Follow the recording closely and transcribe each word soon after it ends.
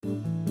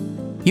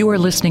You are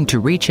listening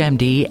to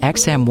ReachMD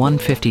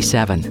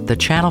XM157, the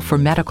channel for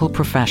medical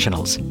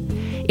professionals.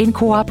 In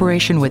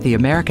cooperation with the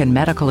American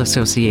Medical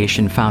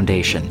Association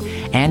Foundation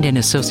and in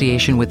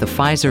association with the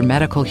Pfizer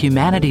Medical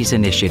Humanities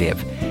Initiative,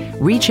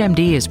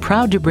 ReachMD is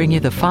proud to bring you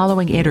the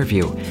following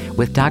interview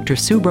with Dr.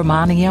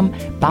 Subramaniam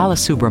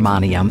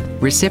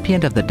Balasubramaniam,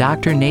 recipient of the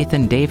Dr.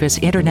 Nathan Davis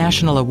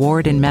International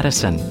Award in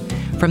Medicine,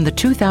 from the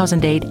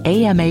 2008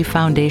 AMA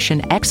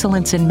Foundation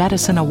Excellence in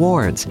Medicine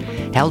Awards,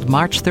 held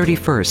March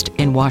 31st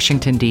in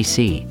Washington,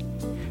 D.C.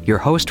 Your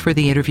host for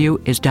the interview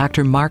is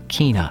Dr. Mark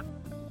Kina.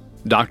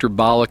 Dr.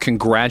 Bala,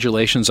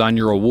 congratulations on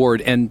your award,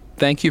 and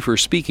thank you for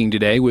speaking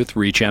today with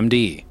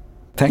ReachMD.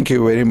 Thank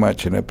you very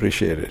much, and I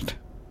appreciate it.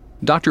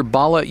 Dr.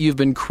 Bala, you've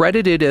been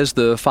credited as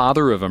the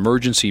father of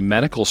emergency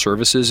medical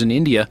services in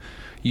India.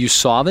 You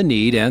saw the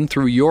need, and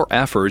through your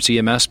efforts,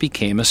 EMS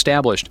became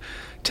established.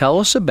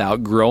 Tell us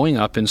about growing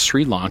up in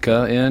Sri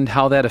Lanka and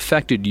how that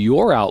affected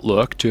your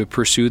outlook to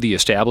pursue the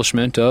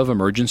establishment of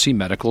emergency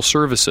medical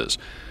services.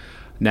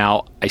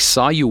 Now, I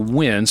saw you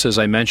wince, as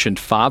I mentioned,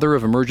 Father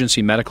of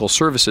Emergency Medical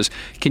Services.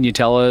 Can you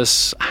tell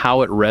us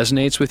how it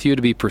resonates with you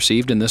to be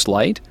perceived in this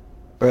light?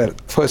 Well,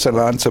 first I'll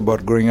answer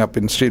about growing up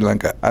in Sri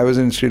Lanka. I was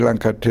in Sri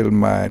Lanka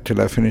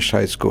till I finished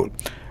high school,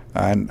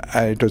 and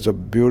it was a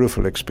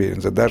beautiful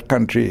experience. In that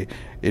country,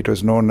 it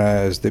was known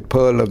as the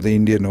Pearl of the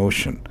Indian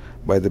Ocean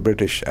by the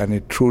British, and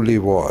it truly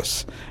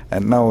was.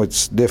 And now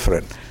it's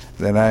different.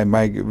 Then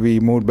we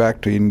moved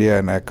back to India,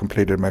 and I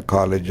completed my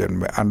college and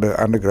my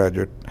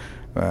undergraduate,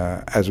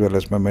 as well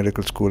as my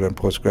medical school and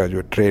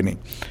postgraduate training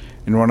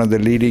in one of the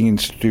leading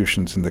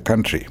institutions in the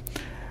country.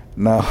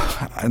 Now,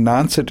 in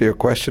answer to your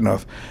question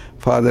of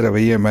father of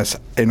EMS,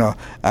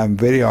 I'm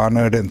very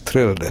honored and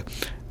thrilled,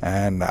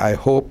 and I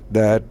hope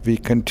that we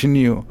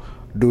continue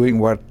doing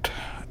what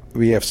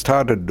we have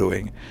started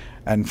doing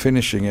and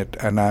finishing it,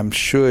 and I'm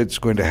sure it's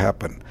going to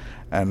happen.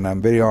 And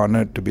I'm very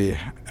honored to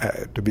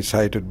be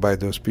cited by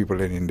those people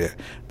in India.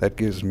 That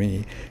gives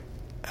me,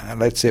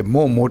 let's say,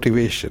 more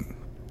motivation.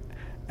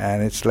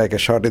 And it's like a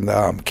shot in the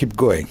arm. Keep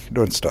going.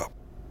 Don't stop.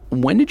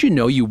 When did you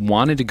know you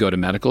wanted to go to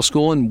medical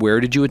school, and where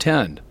did you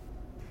attend?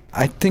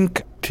 I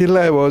think till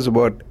I was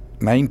about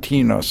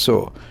 19 or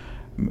so,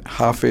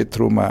 halfway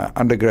through my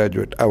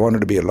undergraduate, I wanted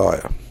to be a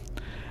lawyer.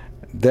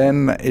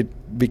 Then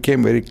it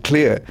became very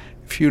clear,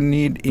 if you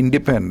need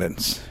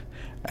independence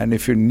and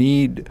if you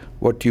need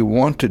what you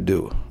want to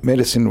do,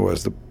 medicine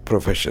was the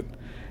profession.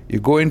 You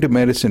go into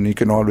medicine, you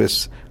can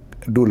always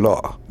do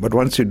law. But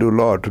once you do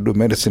law, to do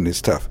medicine is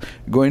tough.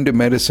 Go into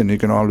medicine, you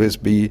can always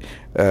be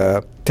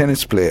a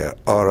tennis player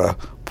or a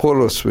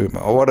polo swimmer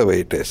or whatever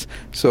it is.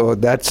 So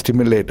that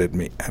stimulated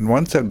me. And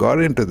once I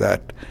got into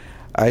that,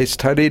 I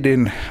studied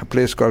in a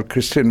place called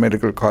Christian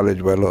Medical College,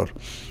 Vellore,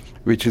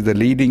 which is the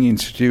leading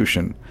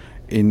institution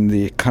in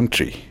the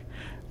country.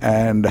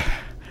 And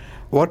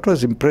what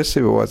was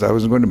impressive was, I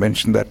was going to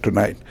mention that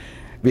tonight,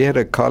 we had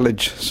a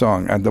college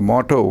song, and the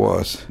motto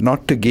was,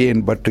 not to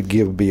gain but to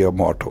give be a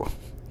motto.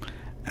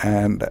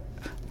 And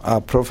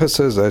our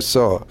professors I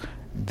saw,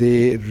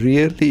 they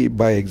really,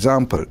 by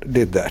example,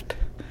 did that.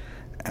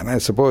 And I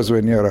suppose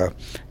when you're a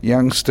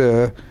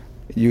youngster,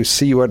 you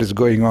see what is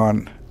going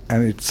on,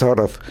 and it sort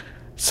of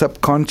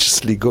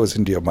subconsciously goes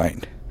into your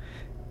mind.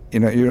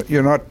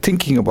 You're not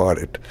thinking about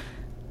it.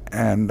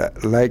 And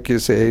like you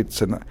say,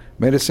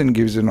 medicine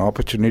gives you an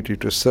opportunity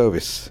to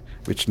service,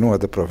 which no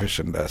other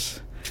profession does.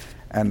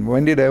 And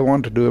when did I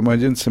want to do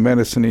emergency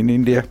medicine in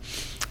India?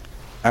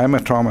 I'm a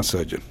trauma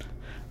surgeon.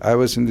 I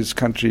was in this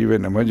country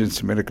when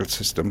emergency medical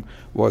system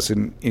was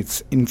in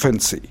its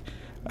infancy.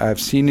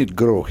 I've seen it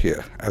grow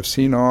here. I've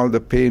seen all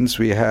the pains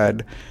we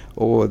had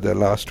over the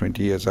last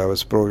 20 years. I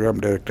was program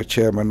director,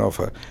 chairman of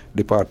a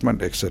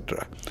department,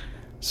 etc.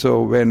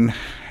 So when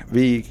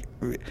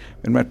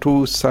my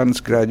two sons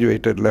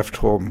graduated, left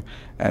home,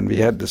 and we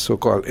had the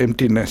so-called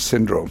emptiness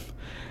syndrome,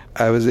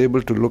 I was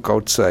able to look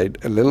outside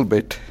a little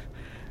bit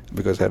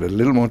because I had a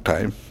little more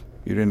time.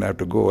 You didn't have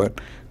to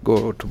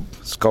go to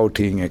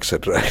scouting,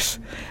 etc.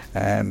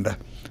 And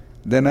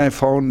then I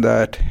found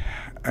that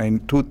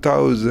in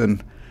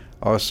 2000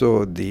 or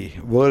so, the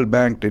World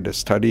Bank did a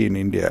study in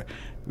India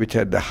which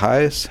had the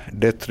highest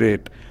death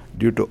rate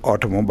due to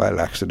automobile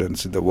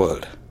accidents in the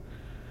world.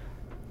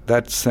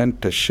 That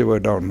sent a shiver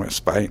down my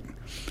spine.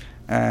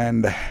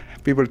 And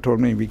people told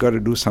me, we got to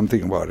do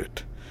something about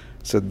it.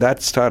 So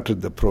that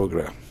started the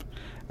program.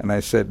 And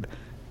I said,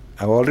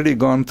 I've already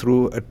gone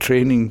through a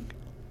training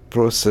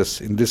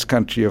process in this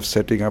country of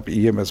setting up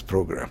EMS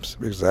programs,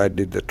 because I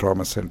did the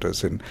trauma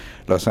centers in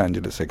Los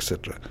Angeles,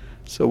 etc.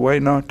 So why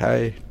not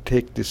I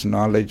take this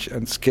knowledge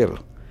and skill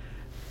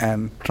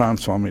and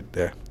transform it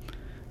there?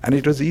 And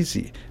it was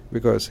easy,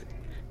 because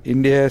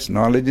India has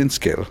knowledge and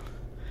skill.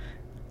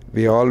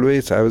 I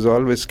was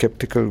always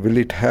skeptical, will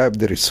it have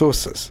the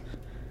resources?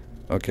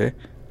 Okay?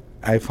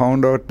 I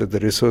found out that the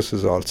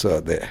resources also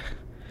are there.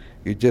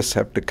 You just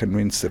have to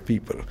convince the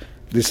people,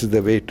 this is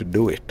the way to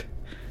do it.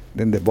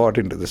 Then they bought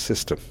into the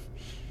system.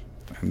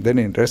 And then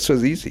the rest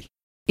was easy.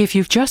 If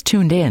you've just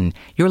tuned in,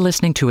 you're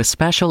listening to a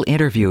special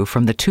interview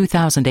from the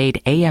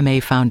 2008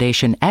 AMA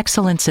Foundation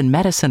Excellence in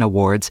Medicine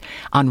Awards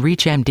on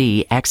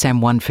ReachMD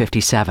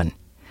XM157.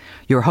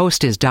 Your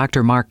host is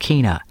Dr. Mark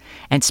Kina,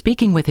 and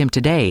speaking with him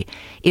today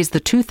is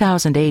the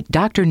 2008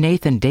 Dr.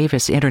 Nathan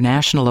Davis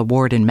International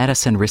Award in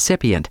Medicine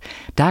recipient,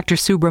 Dr.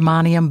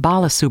 Subramaniam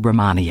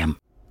Balasubramaniam.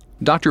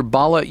 Dr.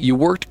 Bala, you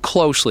worked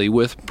closely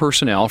with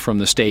personnel from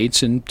the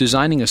States in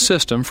designing a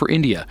system for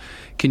India.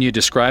 Can you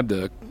describe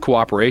the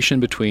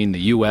cooperation between the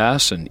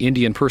U.S. and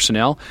Indian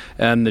personnel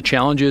and the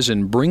challenges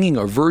in bringing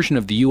a version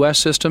of the U.S.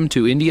 system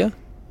to India?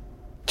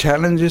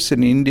 Challenges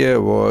in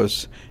India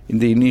was in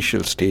the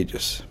initial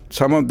stages.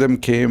 Some of them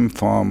came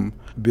from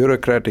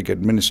bureaucratic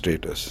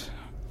administrators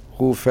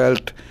who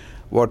felt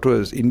what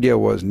was India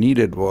was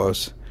needed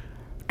was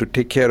to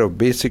take care of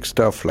basic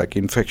stuff like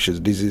infectious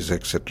disease,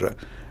 etc.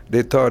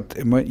 They thought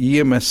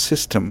EMS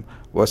system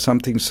was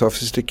something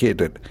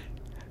sophisticated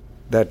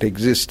that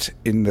exists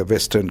in the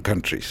Western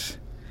countries.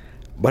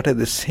 But at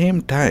the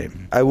same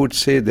time, I would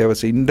say there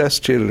was an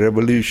industrial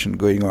revolution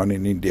going on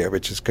in India,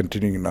 which is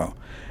continuing now.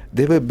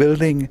 They were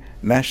building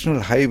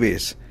national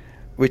highways,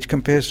 which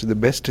compares to the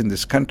best in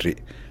this country.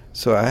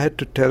 So I had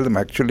to tell them,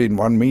 actually in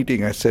one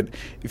meeting, I said,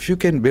 if you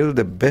can build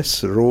the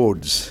best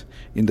roads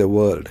in the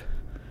world,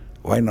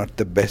 why not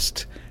the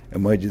best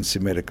emergency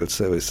medical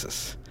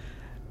services?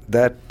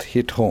 That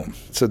hit home.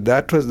 So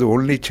that was the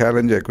only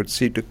challenge I could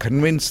see to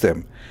convince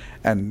them.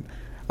 And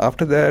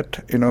after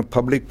that,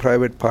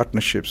 public-private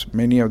partnerships,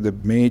 many of the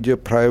major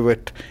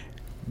private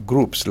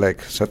groups like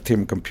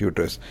Satyam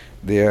Computers,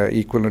 they are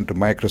equivalent to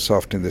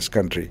Microsoft in this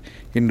country,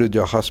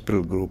 Hinduja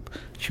Hospital Group,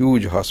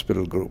 huge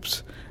hospital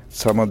groups,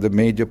 some of the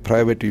major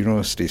private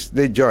universities,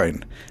 they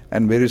joined.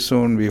 And very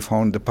soon we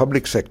found the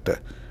public sector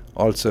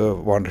also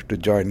wanted to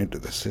join into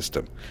the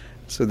system.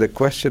 So the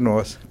question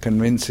was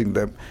convincing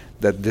them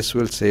that this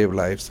will save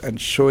lives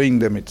and showing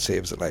them it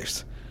saves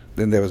lives.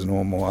 Then there was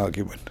no more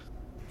argument.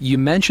 You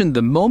mentioned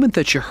the moment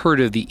that you heard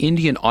of the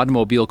Indian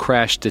automobile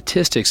crash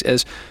statistics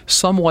as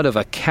somewhat of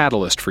a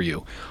catalyst for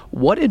you.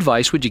 What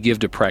advice would you give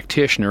to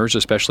practitioners,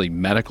 especially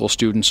medical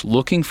students,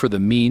 looking for the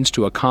means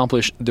to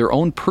accomplish their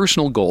own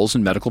personal goals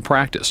in medical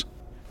practice?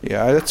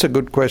 Yeah, that's a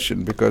good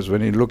question, because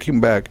when you're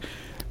looking back,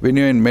 when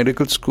you're in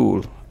medical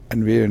school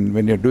and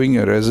when you're doing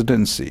your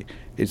residency,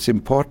 it's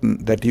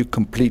important that you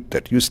complete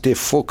that. You stay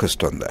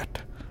focused on that.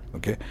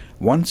 Okay.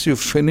 Once you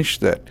finish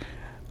that,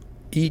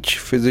 each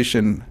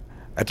physician,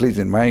 at least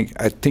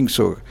I think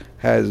so,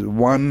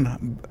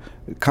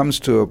 comes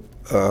to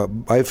a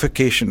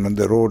bifurcation on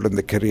the road and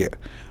the career.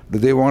 Do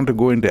they want to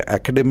go into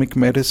academic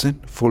medicine,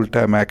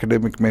 full-time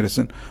academic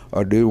medicine,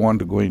 or do you want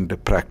to go into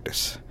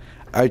practice?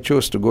 I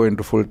chose to go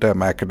into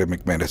full-time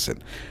academic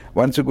medicine.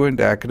 Once you go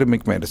into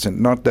academic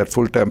medicine, not that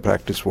full-time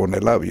practice won't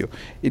allow you,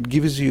 it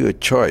gives you a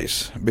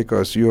choice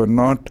because you are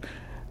not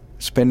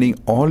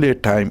spending all your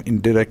time in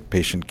direct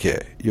patient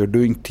care. You're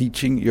doing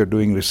teaching, you're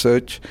doing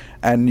research,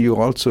 and you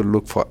also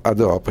look for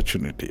other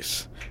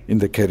opportunities in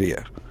the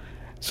career.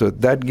 So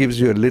that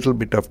gives you a little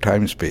bit of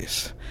time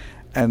space.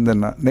 And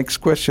the next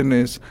question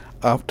is,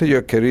 after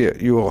your career,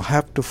 you will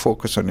have to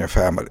focus on your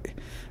family.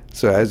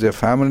 So as your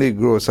family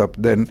grows up,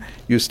 then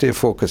you stay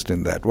focused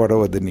in that,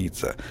 whatever the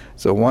needs are.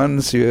 So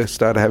once you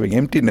start having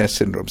empty nest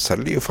syndrome,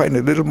 suddenly you find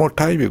a little more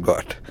time you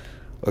got.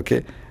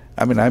 Okay?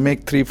 I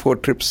make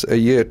 3-4 trips a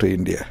year to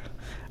India.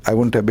 I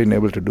wouldn't have been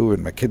able to do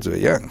when my kids were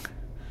young.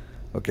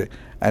 Okay?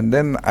 And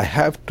then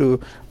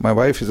my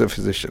wife is a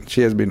physician.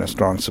 She has been a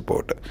strong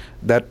supporter.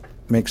 That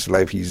makes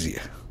life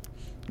easier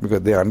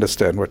because they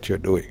understand what you're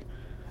doing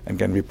and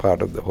can be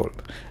part of the whole.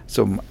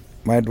 So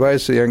my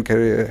advice to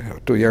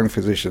young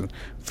physicians,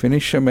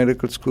 finish your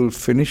medical school,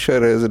 finish your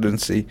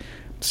residency,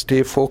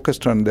 stay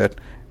focused on that,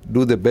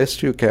 do the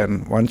best you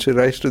can. Once you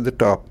rise to the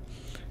top,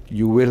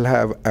 you will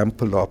have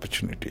ample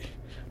opportunity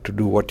to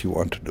do what you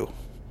want to do.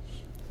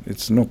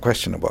 It's no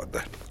question about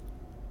that.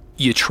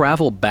 You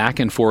travel back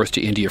and forth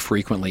to India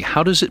frequently.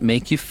 How does it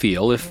make you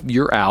feel if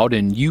you're out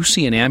and you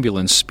see an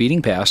ambulance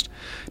speeding past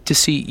to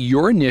see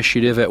your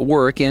initiative at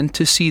work and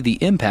to see the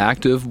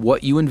impact of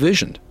what you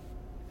envisioned?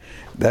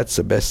 That's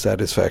the best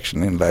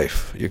satisfaction in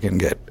life you can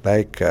get.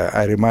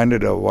 I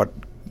reminded of what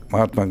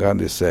Mahatma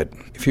Gandhi said,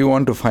 if you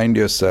want to find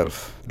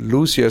yourself,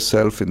 lose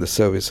yourself in the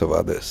service of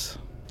others.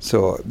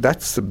 So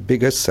that's the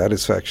biggest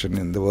satisfaction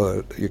in the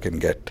world you can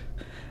get.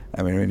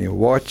 When you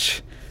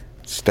watch,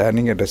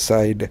 standing at a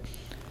side,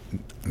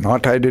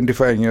 not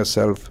identifying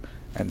yourself,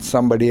 and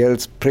somebody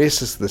else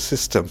praises the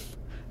system,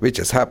 which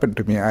has happened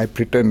to me. I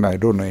pretend I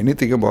don't know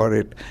anything about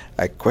it.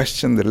 I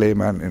question the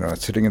layman,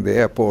 sitting in the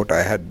airport,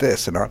 I had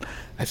this and all.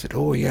 I said,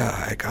 oh yeah,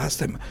 I asked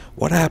them,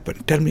 what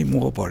happened? Tell me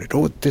more about it.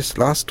 Oh, this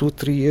last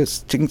 2-3 years,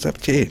 things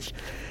have changed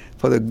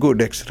for the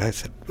good, etc. I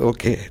said,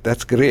 okay,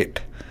 that's great.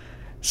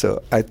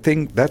 So I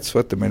think that's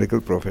what the medical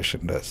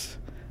profession does.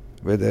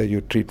 Whether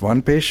you treat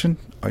one patient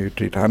or you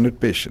treat 100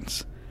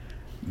 patients,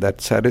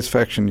 that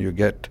satisfaction you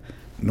get,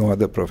 no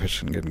other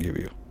profession can give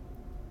you.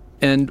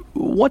 And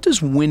what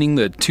does winning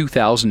the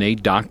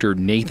 2008 Dr.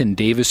 Nathan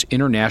Davis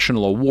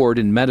International Award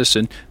in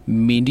Medicine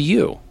mean to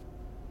you?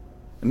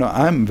 No,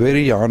 I'm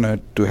very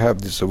honored to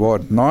have this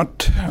award,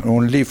 not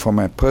only for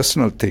my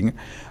personal thing,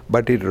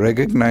 but it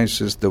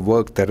recognizes the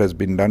work that has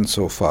been done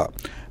so far.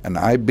 And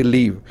I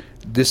believe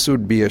this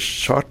would be a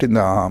shot in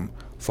the arm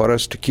for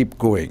us to keep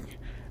going,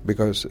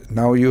 because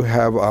now you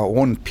have our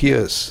own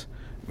peers,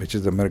 which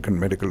is the American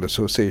Medical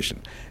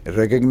Association,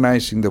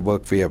 recognizing the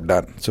work we have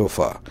done so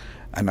far.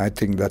 And I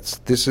think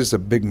this is a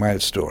big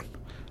milestone.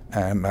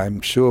 And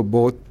I'm sure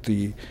both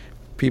the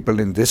people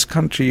in this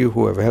country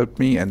who have helped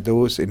me and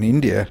those in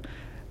India,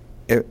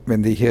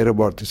 when they hear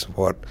about this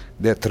award,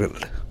 they're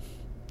thrilled.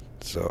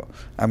 So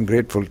I'm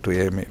grateful to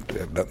AMA to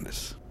have done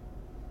this.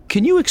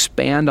 Can you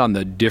expand on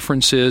the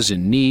differences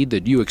in need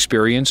that you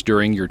experienced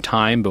during your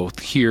time both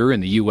here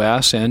in the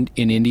U.S. and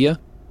in India?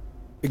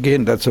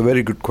 Again, that's a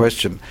very good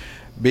question.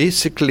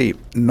 Basically,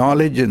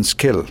 knowledge and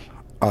skill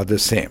are the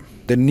same.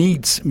 The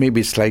needs may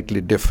be slightly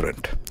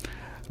different.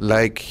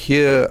 Like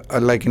here,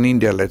 like in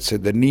India, let's say,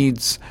 the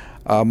needs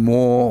are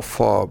more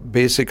for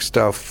basic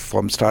stuff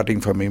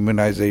starting from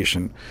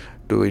immunization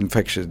to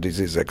infectious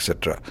disease,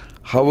 etc.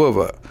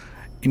 However,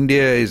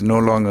 India is no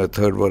longer a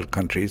third world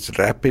country. It's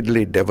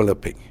rapidly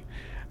developing.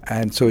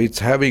 And so it's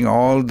having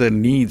all the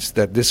needs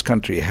that this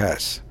country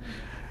has.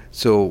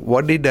 So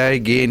what did I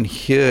gain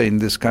here in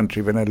this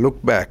country? When I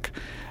look back,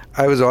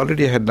 I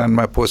had done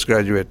my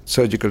postgraduate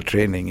surgical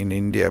training in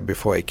India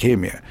before I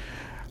came here.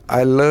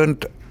 I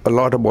learned a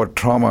lot about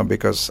trauma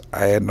because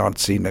I had not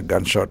seen a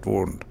gunshot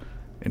wound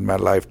in my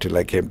life till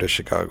I came to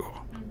Chicago,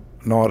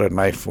 nor a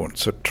knife wound.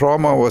 So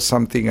trauma was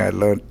something I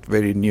learned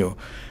very new,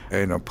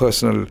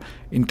 personal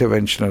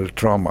interventional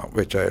trauma,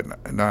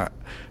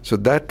 so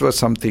that was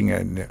something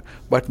I knew.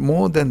 But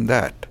more than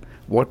that,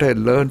 what I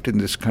learned in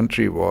this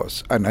country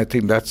was, and I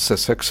think that's the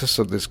success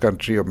of this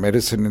country, of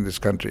medicine in this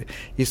country,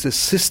 is the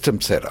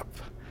system setup.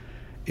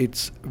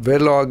 It's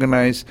well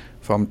organized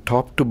from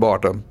top to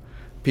bottom.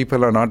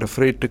 People are not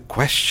afraid to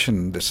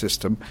question the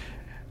system.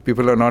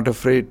 People are not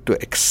afraid to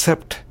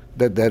accept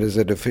that there is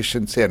a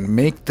deficiency and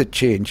make the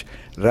change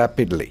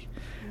rapidly.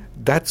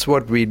 That's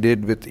what we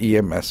did with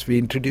EMS. We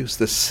introduced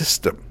the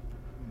system.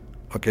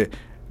 Okay,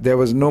 there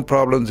was no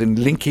problems in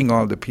linking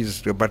all the pieces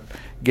together, but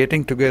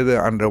getting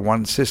together under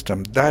one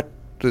system, that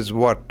is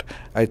what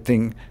I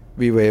think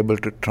we were able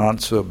to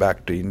transfer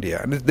back to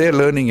India. And they're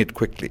learning it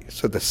quickly.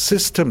 So the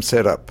system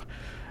setup,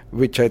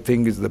 which I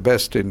think is the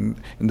best in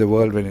the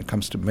world when it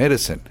comes to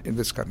medicine in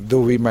this country,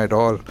 though we might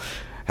all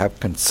have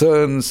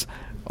concerns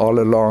all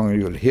along,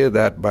 you'll hear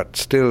that, but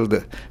still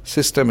the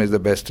system is the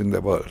best in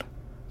the world.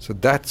 So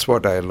that's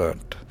what I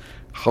learned.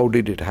 How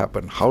did it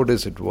happen? How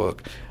does it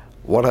work?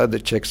 What are the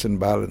checks and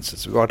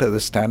balances? What are the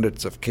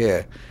standards of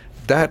care?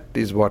 That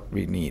is what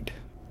we need.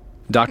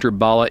 Dr.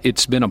 Bala,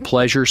 it's been a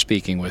pleasure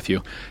speaking with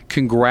you.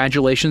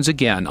 Congratulations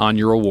again on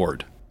your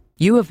award.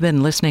 You have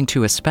been listening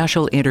to a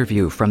special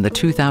interview from the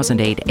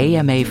 2008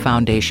 AMA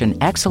Foundation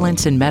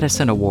Excellence in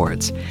Medicine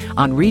Awards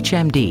on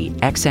ReachMD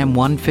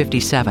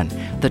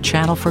XM157, the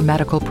channel for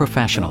medical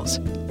professionals.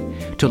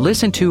 To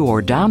listen to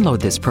or download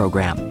this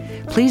program,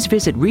 please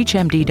visit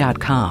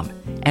ReachMD.com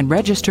and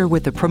register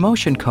with the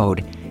promotion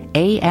code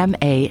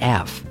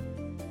AMAF.